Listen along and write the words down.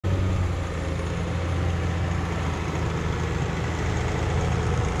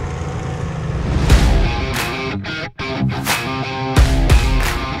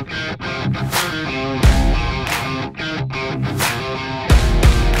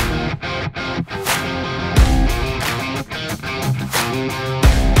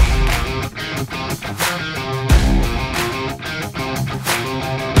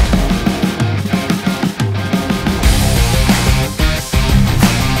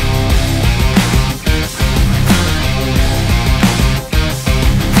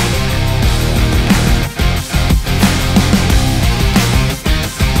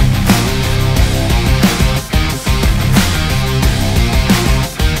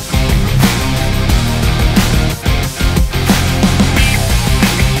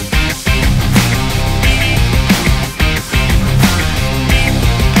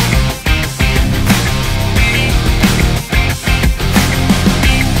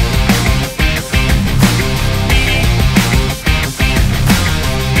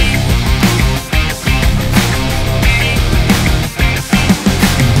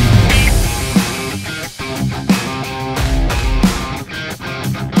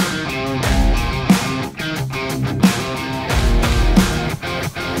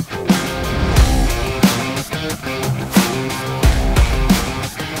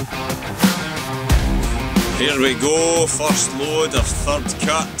we go, first load of third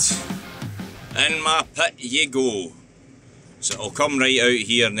cut. In my pit you go. So it'll come right out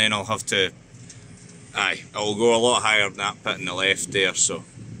here and then I'll have to, it'll go a lot higher than that pit in the left there, so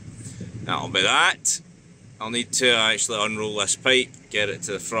that'll be that. I'll need to actually unroll this pipe, get it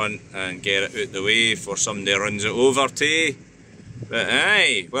to the front and get it out the way before somebody runs it over to.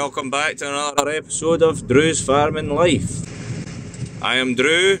 But welcome back to another episode of Drew's Farming Life. I am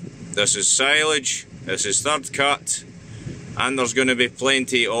Drew, this is silage, this is third cut, and there's going to be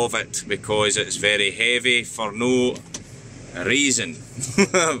plenty of it because it's very heavy for no reason.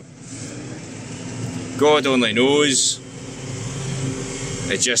 God only knows.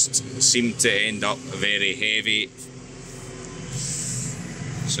 It just seemed to end up very heavy.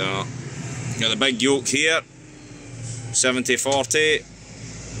 So, got the big yoke here, 70/40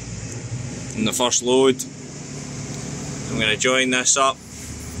 in the first load. I'm going to join this up,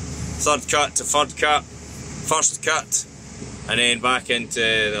 third cut to third cut, first cut, and then back into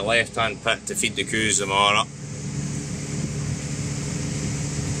the left hand pit to feed the coos tomorrow.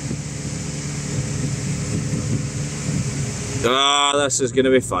 This is going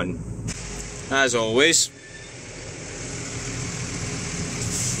to be fun, as always.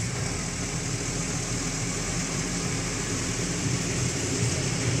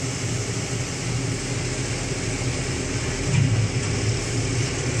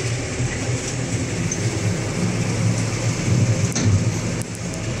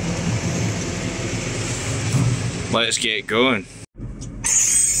 Let's get going.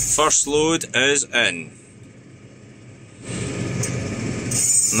 First load is in.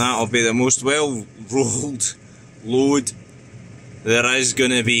 And that'll be the most well rolled load there is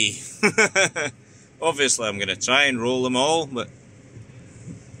going to be. Obviously I'm going to try and roll them all, but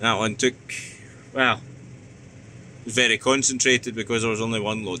that one took, well, it was very concentrated because there was only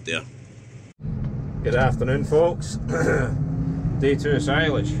one load there. Good afternoon folks. Day 2 of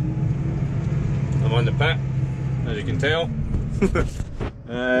silage. I'm on the pit, as you can tell.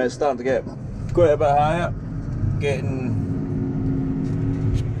 It's starting to get quite a bit higher, getting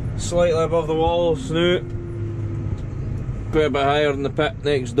slightly above the walls now, quite a bit higher than the pit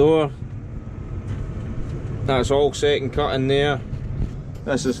next door. That's all second cut in there.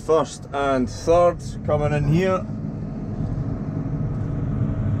 This is first and third coming in here.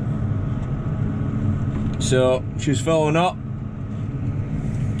 So she's filling up,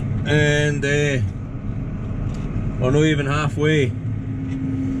 and we're not even halfway.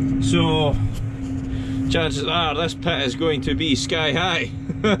 So chances are this pit is going to be sky high.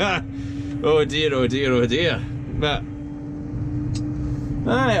 Oh dear, oh dear, oh dear. But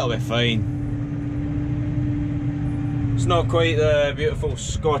it'll be fine. It's not quite the beautiful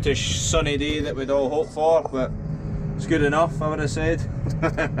Scottish sunny day that we'd all hope for, but it's good enough, I would have said.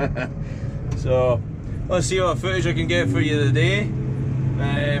 So let's see what footage I can get for you today.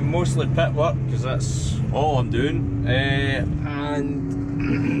 Mostly pit work, because that's all I'm doing.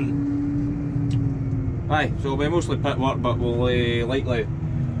 So it'll be mostly pit work, but we'll likely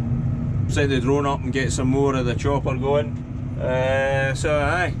send the drone up and get some more of the chopper going.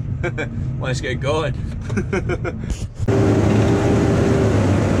 So let's get going.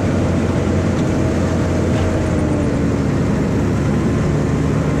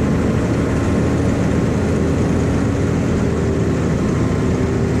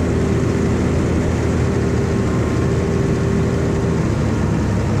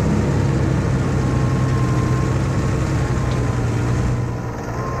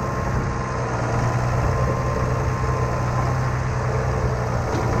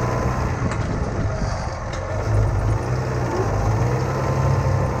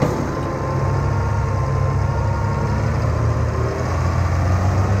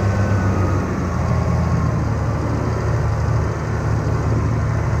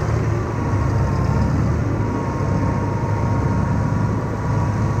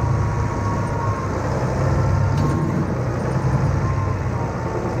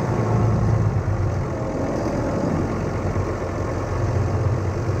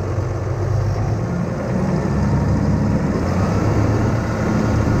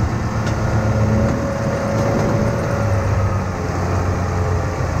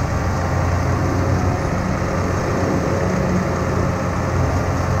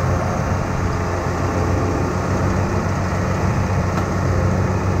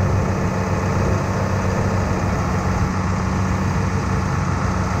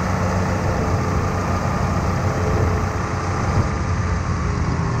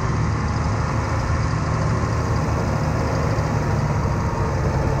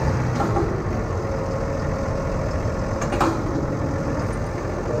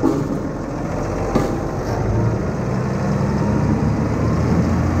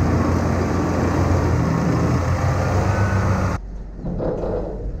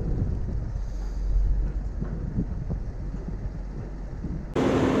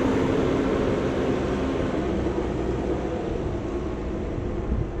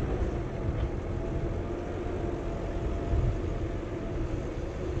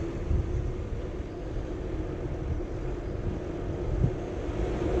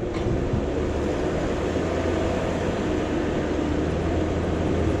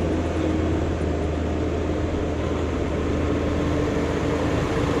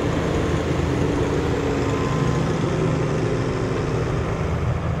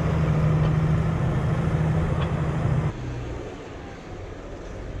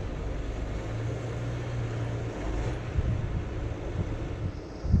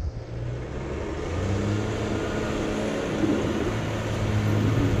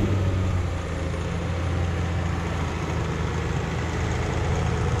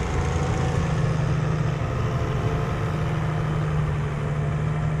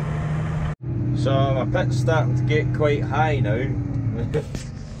 So my pit's starting to get quite high now.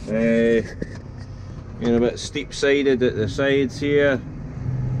 Getting a bit steep sided at the sides here,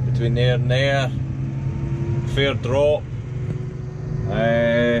 between there and there. Fair drop.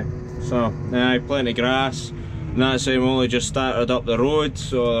 So plenty of grass. And that's I'm only just started up the road,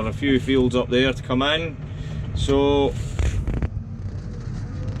 so there are a few fields up there to come in. So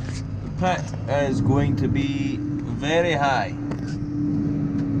the pit is going to be very high,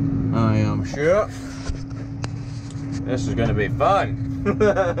 I am sure. This is going to be fun.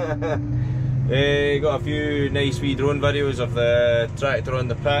 Got a few nice wee drone videos of the tractor on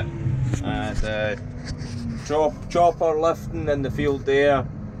the pit and chopper lifting in the field there.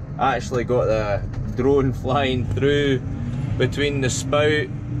 I actually got the drone flying through between the spout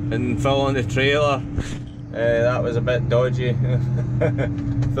and filling the trailer. That was a bit dodgy.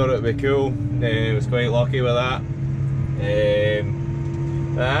 Thought it would be cool. Was quite lucky with that.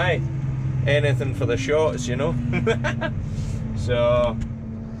 Aye, anything for the shots, you know. So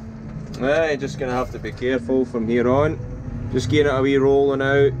just gonna have to be careful from here on. Just getting it a wee rolling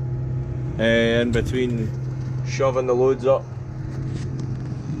out in between shoving the loads up.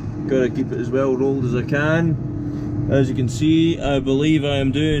 Gotta keep it as well rolled as I can. As you can see, I believe I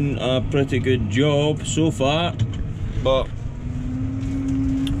am doing a pretty good job so far, but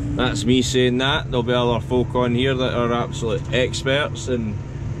that's me saying that. There'll be other folk on here that are absolute experts and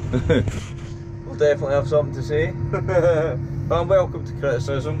will definitely have something to say. But I'm welcome to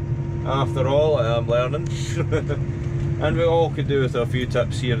criticism. After all, I am learning. And we all could do with a few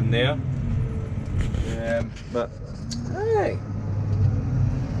tips here and there. But hey,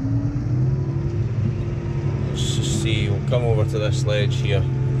 let's just see. We'll come over to this ledge here.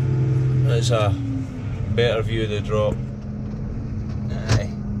 It's a better view of the drop. Aye.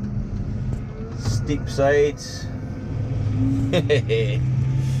 Steep sides.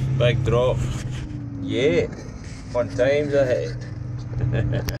 Big drop. Yeah, fun times ahead.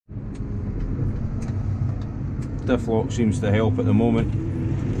 Diff lock seems to help at the moment.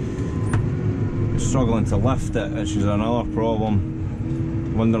 Struggling to lift it, which is another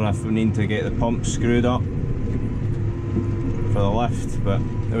problem. Wondering if we need to get the pump screwed up for the lift. But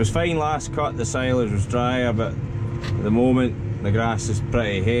it was fine last cut, the silage was drier, but at the moment the grass is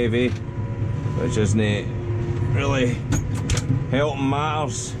pretty heavy, which isn't really helping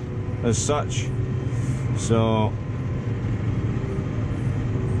matters as such. So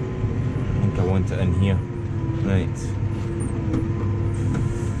I think I want it in here. Right.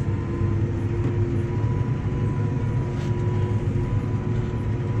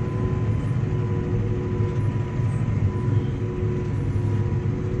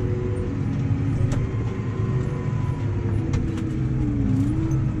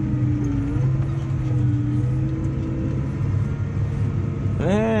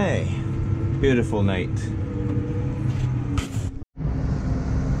 Hey, beautiful night.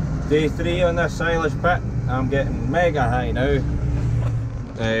 Day 3 on this silage pit. I'm getting mega high now.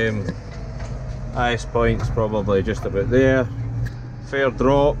 Highest point's probably just about there. Fair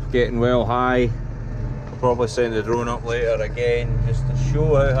drop, getting well high. I'll probably send the drone up later again just to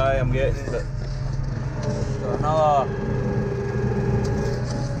show how high I'm getting. But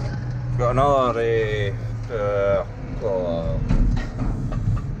got another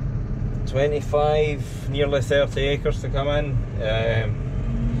 25, nearly 30 acres to come in.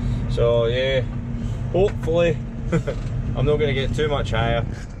 So yeah, hopefully I'm not going to get too much higher.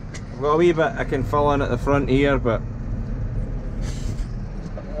 I've got a wee bit I can fill in at the front here, but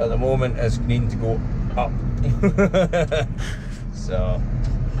at the moment it's needing to go up. So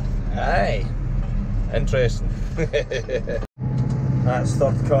aye, interesting. That's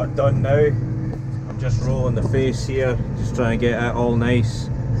third cut done now. I'm just rolling the face here, just trying to get it all nice.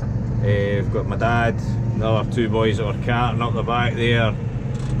 I've got my dad, another 2 boys that were carting up the back there,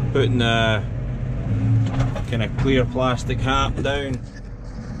 putting the kind of clear plastic hat down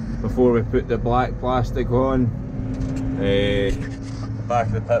before we put the black plastic on. The back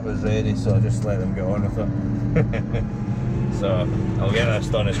of the pit was ready, so I just let them get on with it. So I'll get this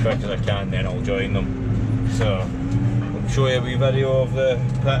done as quick as I can, then I'll join them. So I'll show you a wee video of the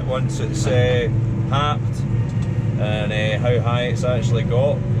pit once it's happed and how high it's actually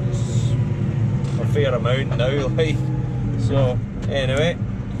got. It's a fair amount now, like. So anyway,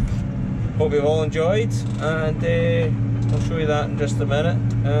 hope you've all enjoyed, and I'll show you that in just a minute,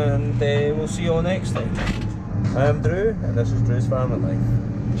 and we'll see you all next time. I'm Drew, and this is Drew's Farming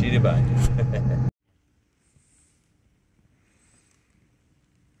Life. Cheery bye.